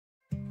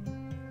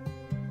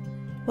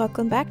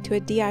Welcome back to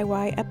a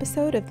DIY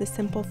episode of The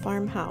Simple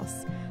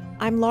Farmhouse.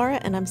 I'm Laura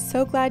and I'm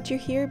so glad you're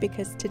here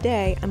because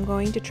today I'm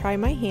going to try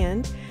my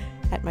hand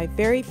at my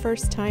very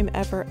first time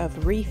ever of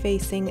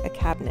refacing a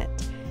cabinet.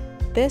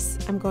 This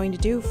I'm going to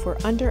do for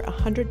under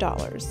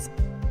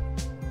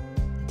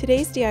 $100.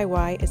 Today's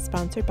DIY is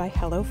sponsored by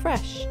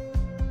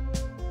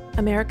HelloFresh,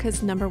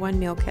 America's #1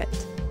 meal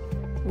kit.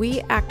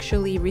 We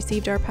actually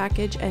received our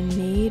package and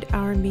made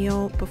our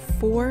meal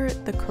before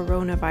the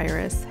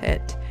coronavirus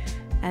hit.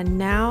 And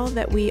now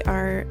that we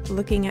are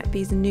looking at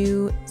these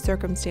new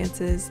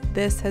circumstances,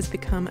 this has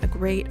become a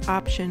great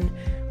option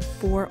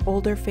for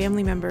older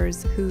family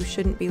members who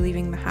shouldn't be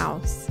leaving the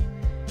house.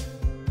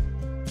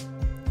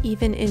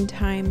 Even in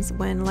times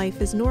when life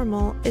is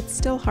normal, it's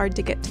still hard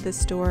to get to the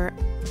store.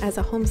 As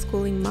a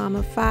homeschooling mom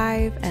of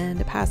 5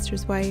 and a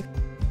pastor's wife,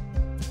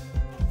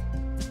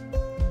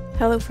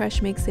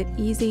 HelloFresh makes it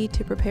easy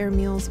to prepare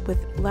meals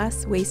with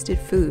less wasted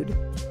food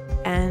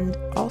and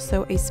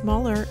also a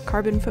smaller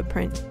carbon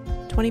footprint,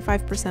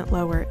 25%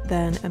 lower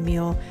than a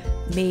meal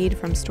made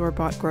from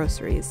store-bought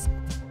groceries.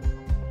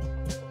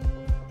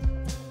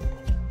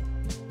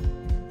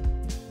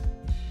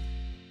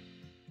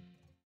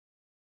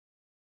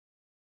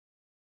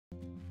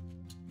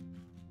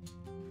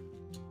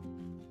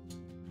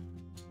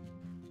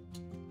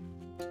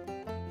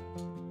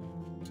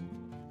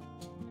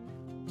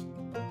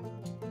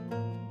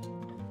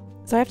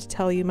 So I have to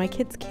tell you, my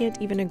kids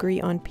can't even agree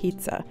on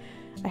pizza.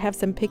 I have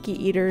some picky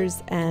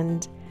eaters,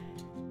 and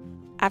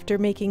after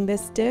making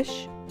this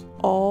dish,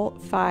 all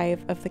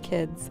 5 of the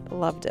kids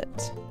loved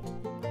it.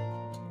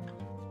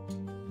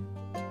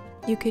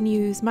 You can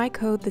use my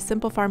code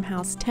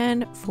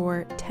TheSimpleFarmhouse10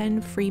 for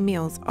 10 free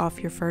meals off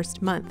your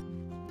first month.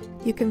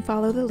 You can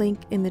follow the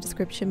link in the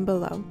description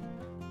below.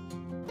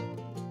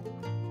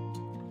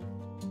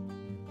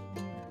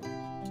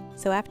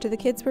 So after the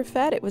kids were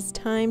fed, it was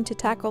time to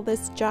tackle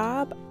this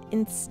job.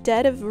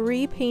 Instead of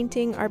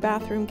repainting our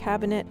bathroom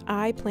cabinet,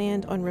 I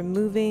planned on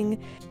removing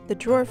the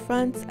drawer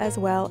fronts as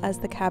well as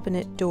the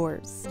cabinet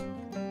doors.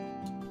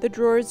 The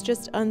drawers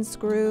just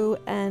unscrew,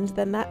 and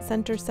then that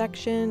center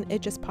section,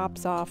 it just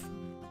pops off.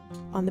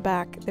 On the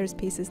back, there's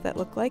pieces that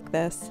look like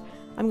this.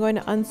 I'm going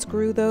to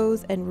unscrew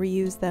those and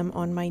reuse them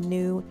on my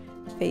new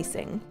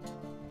facing.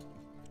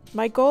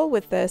 My goal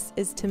with this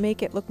is to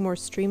make it look more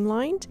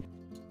streamlined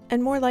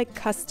and more like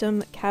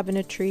custom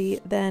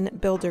cabinetry than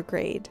builder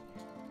grade.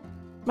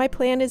 My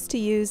plan is to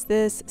use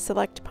this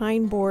select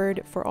pine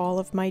board for all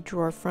of my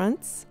drawer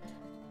fronts.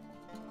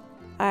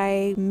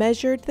 I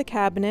measured the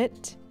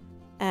cabinet,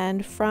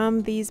 and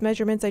from these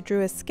measurements I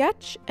drew a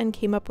sketch and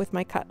came up with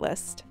my cut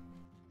list.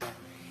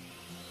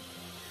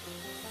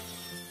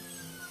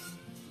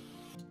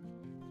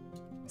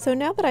 So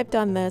now that I've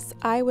done this,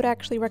 I would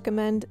actually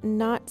recommend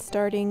not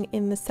starting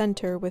in the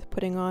center with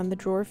putting on the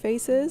drawer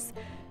faces.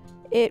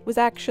 It was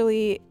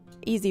actually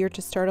easier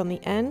to start on the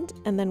end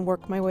and then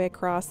work my way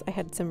across. I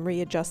had some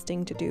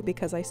readjusting to do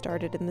because I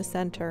started in the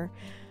center.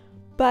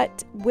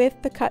 But with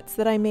the cuts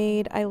that I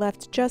made, I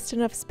left just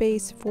enough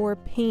space for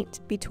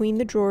paint between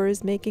the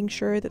drawers, making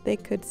sure that they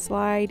could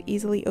slide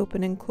easily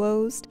open and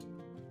closed,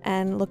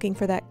 and looking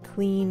for that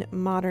clean,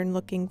 modern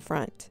looking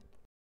front.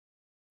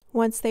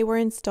 Once they were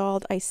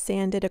installed, I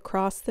sanded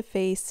across the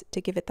face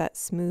to give it that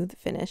smooth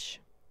finish.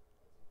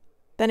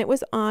 Then it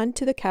was on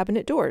to the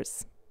cabinet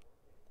doors.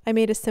 I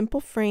made a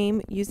simple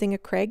frame using a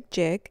Craig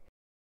jig.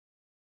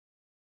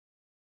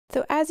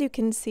 So as you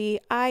can see,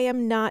 I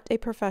am not a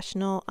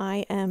professional.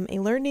 I am a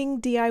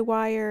learning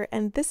DIYer,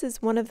 and this is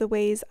one of the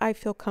ways I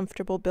feel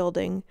comfortable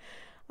building.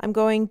 I'm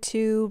going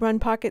to run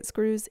pocket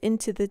screws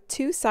into the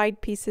 2 side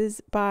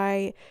pieces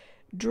by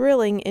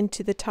drilling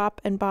into the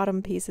top and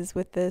bottom pieces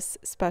with this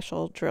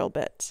special drill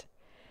bit.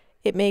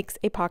 It makes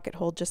a pocket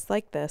hole just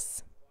like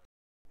this.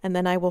 And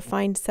then I will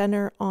find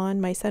center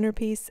on my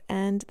centerpiece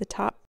and the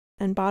top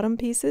and bottom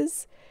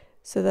pieces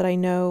so that I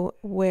know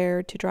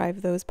where to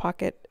drive those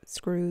pocket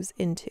screws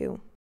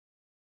into.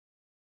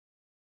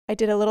 I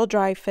did a little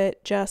dry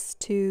fit just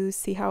to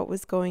see how it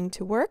was going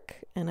to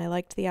work, and I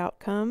liked the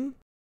outcome.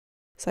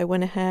 So I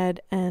went ahead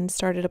and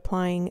started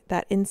applying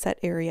that inset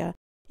area.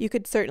 You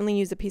could certainly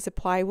use a piece of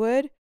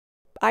plywood.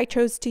 I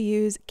chose to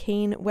use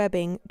cane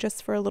webbing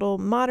just for a little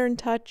modern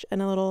touch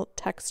and a little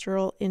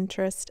textural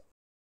interest.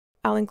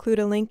 I'll include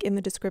a link in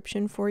the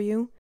description for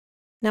you.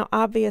 Now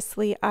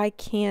obviously I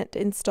can't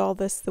install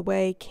this the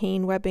way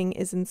cane webbing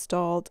is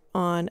installed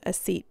on a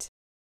seat.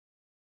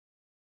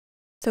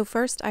 So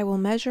first I will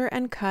measure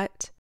and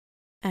cut,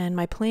 and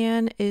my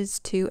plan is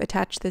to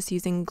attach this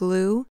using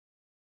glue.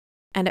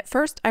 And at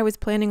first I was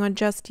planning on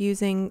just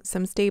using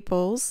some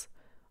staples,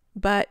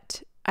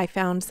 but I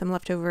found some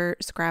leftover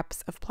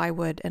scraps of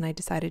plywood and I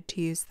decided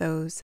to use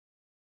those.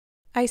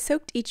 I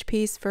soaked each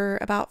piece for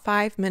about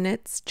 5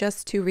 minutes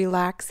just to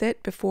relax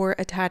it before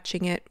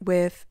attaching it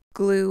with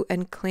glue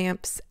and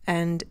clamps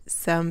and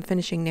some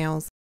finishing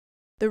nails.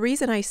 The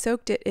reason I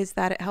soaked it is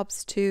that it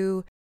helps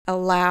to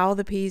allow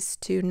the piece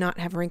to not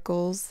have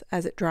wrinkles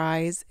as it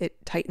dries.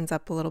 It tightens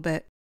up a little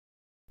bit.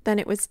 Then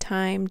it was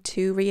time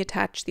to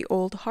reattach the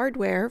old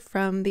hardware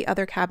from the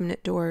other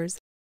cabinet doors.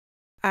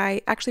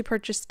 I actually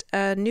purchased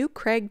a new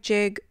Kreg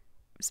jig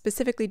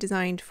specifically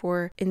designed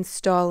for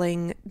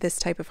installing this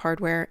type of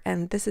hardware,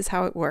 and this is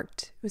how it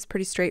worked. It was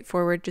pretty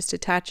straightforward. Just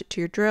attach it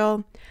to your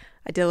drill.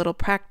 I did a little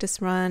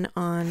practice run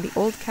on the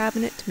old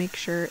cabinet to make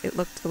sure it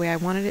looked the way I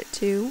wanted it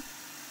to.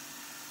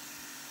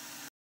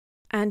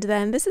 And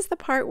then this is the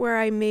part where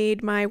I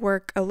made my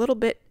work a little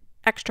bit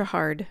extra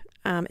hard.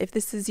 If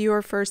this is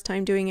your first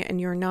time doing it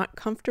and you're not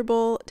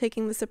comfortable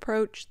taking this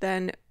approach,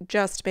 then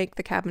just make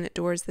the cabinet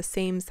doors the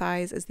same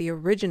size as the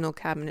original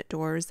cabinet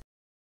doors.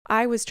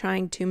 I was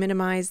trying to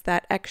minimize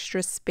that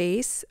extra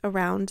space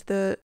around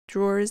the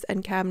drawers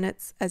and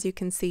cabinets, as you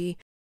can see,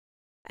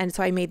 and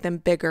so I made them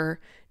bigger,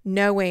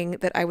 knowing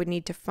that I would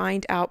need to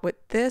find out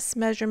what this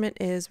measurement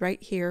is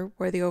right here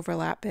where the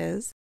overlap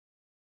is,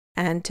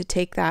 and to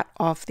take that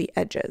off the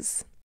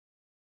edges.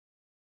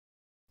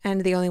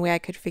 And the only way I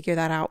could figure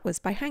that out was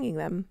by hanging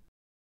them.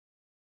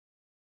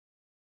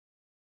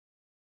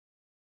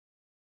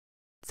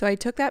 So I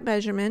took that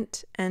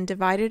measurement and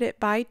divided it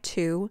by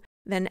 2,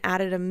 then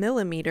added a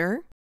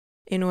millimeter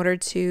in order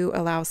to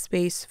allow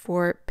space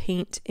for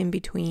paint in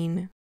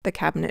between the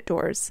cabinet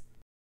doors.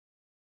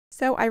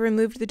 So I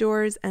removed the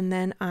doors and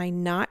then I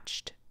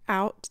notched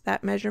out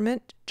that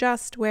measurement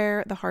just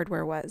where the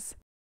hardware was.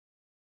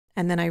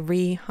 And then I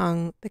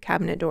rehung the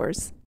cabinet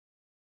doors.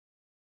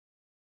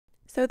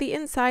 So the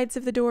insides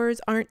of the doors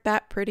aren't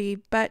that pretty,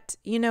 but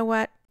you know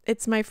what?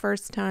 It's my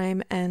first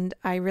time and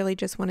I really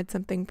just wanted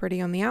something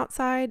pretty on the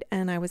outside,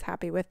 and I was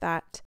happy with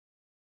that.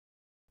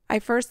 I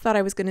first thought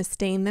I was going to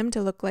stain them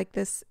to look like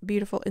this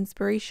beautiful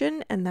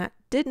inspiration, and that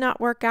did not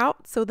work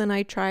out, so then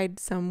I tried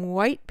some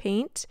white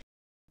paint.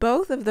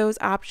 Both of those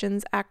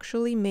options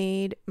actually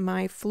made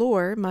my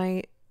floor,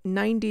 my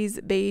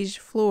 90s beige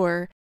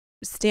floor,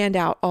 stand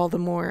out all the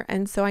more,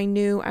 and so I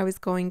knew I was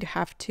going to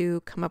have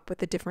to come up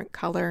with a different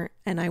color,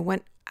 and I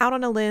went out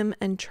on a limb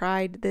and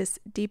tried this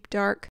deep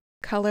dark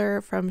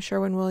color from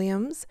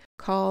Sherwin-Williams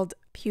called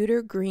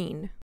Pewter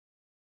Green.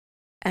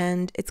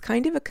 And it's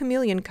kind of a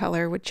chameleon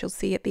color, which you'll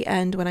see at the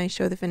end when I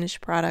show the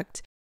finished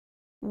product.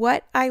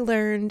 What I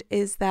learned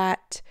is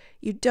that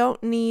you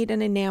don't need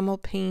an enamel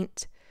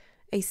paint.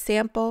 A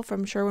sample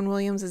from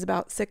Sherwin-Williams is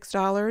about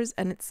 $6,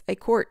 and it's a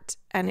quart,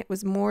 and it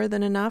was more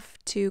than enough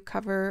to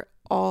cover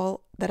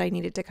all that I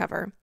needed to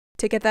cover.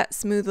 To get that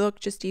smooth look,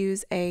 just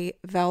use a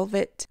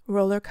velvet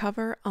roller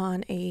cover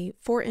on a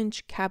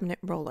 4-inch cabinet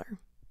roller.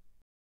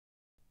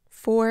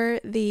 For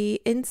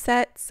the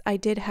insets, I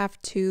did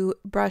have to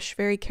brush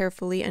very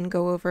carefully and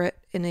go over it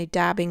in a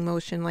dabbing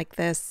motion like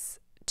this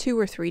 2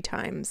 or 3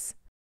 times.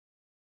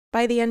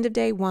 By the end of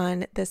day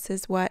 1, this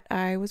is what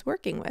I was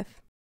working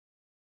with.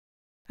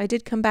 I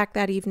did come back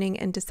that evening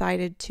and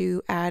decided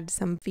to add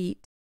some feet.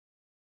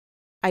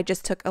 I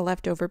just took a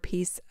leftover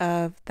piece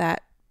of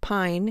that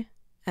pine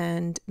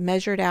and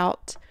measured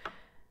out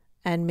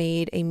and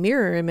made a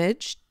mirror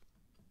image.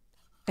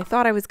 I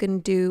thought I was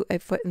going to do a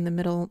foot in the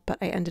middle, but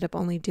I ended up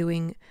only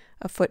doing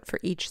a foot for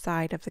each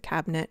side of the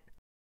cabinet.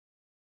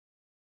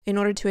 In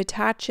order to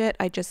attach it,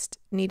 I just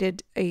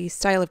needed a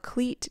style of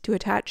cleat to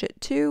attach it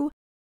to.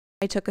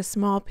 I took a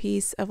small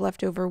piece of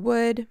leftover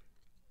wood,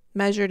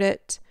 measured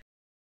it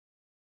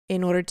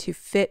in order to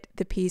fit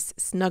the piece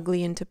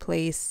snugly into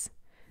place.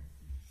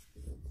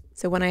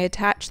 So when I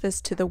attach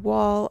this to the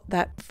wall,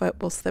 that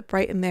foot will slip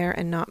right in there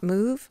and not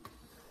move.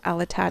 I'll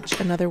attach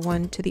another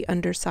one to the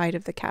underside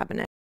of the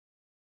cabinet.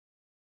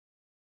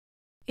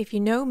 If you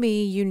know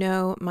me, you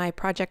know my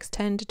projects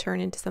tend to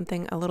turn into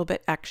something a little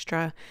bit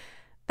extra.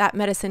 That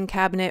medicine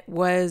cabinet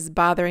was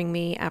bothering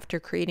me after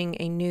creating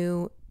a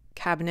new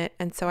cabinet,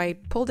 and so I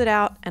pulled it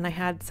out and I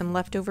had some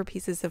leftover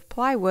pieces of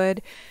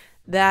plywood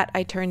that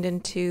I turned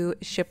into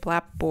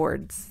shiplap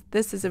boards.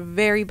 This is a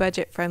very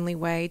budget-friendly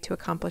way to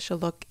accomplish a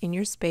look in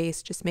your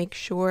space. Just make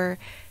sure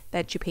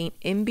that you paint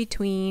in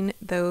between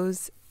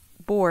those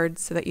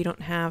boards so that you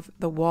don't have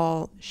the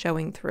wall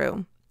showing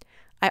through.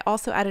 I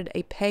also added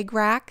a peg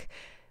rack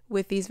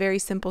with these very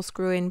simple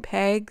screw-in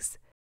pegs.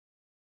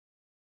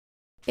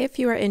 If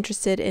you are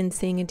interested in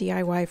seeing a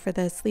DIY for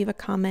this, leave a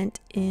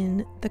comment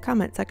in the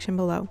comment section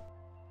below.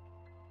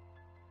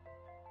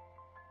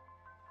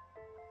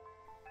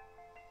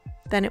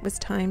 Then it was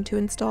time to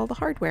install the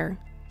hardware.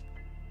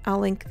 I'll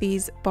link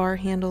these bar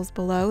handles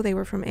below. They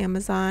were from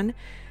Amazon.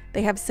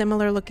 They have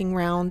similar looking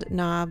round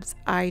knobs.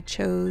 I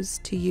chose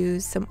to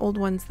use some old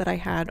ones that I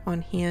had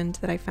on hand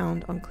that I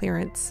found on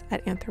clearance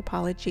at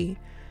Anthropology.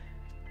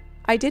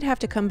 I did have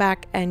to come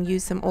back and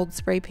use some old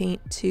spray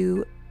paint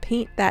to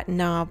paint that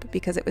knob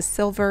because it was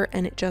silver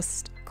and it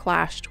just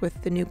clashed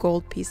with the new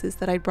gold pieces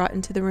that I brought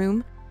into the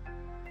room.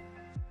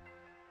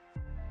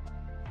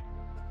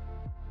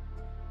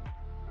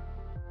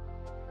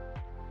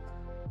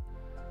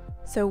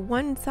 So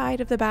one side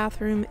of the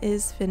bathroom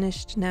is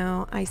finished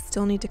now. I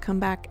still need to come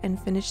back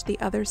and finish the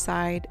other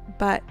side,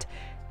 but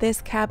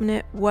this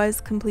cabinet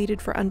was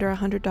completed for under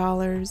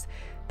 $100.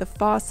 The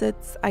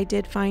faucets I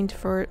did find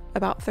for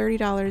about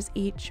 $30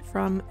 each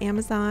from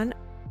Amazon,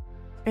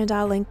 and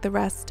I'll link the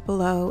rest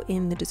below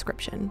in the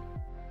description.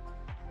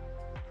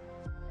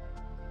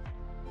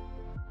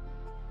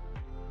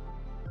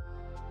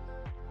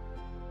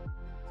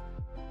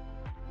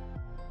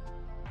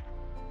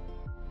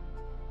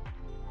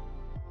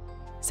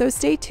 So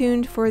stay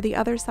tuned for the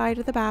other side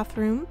of the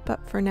bathroom,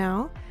 but for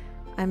now,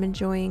 I'm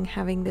enjoying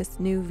having this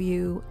new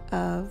view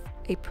of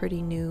a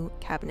pretty new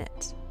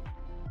cabinet.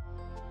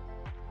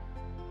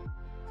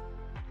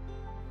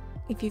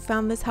 If you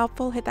found this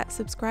helpful, hit that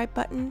subscribe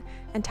button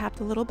and tap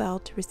the little bell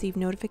to receive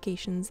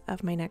notifications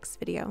of my next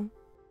video.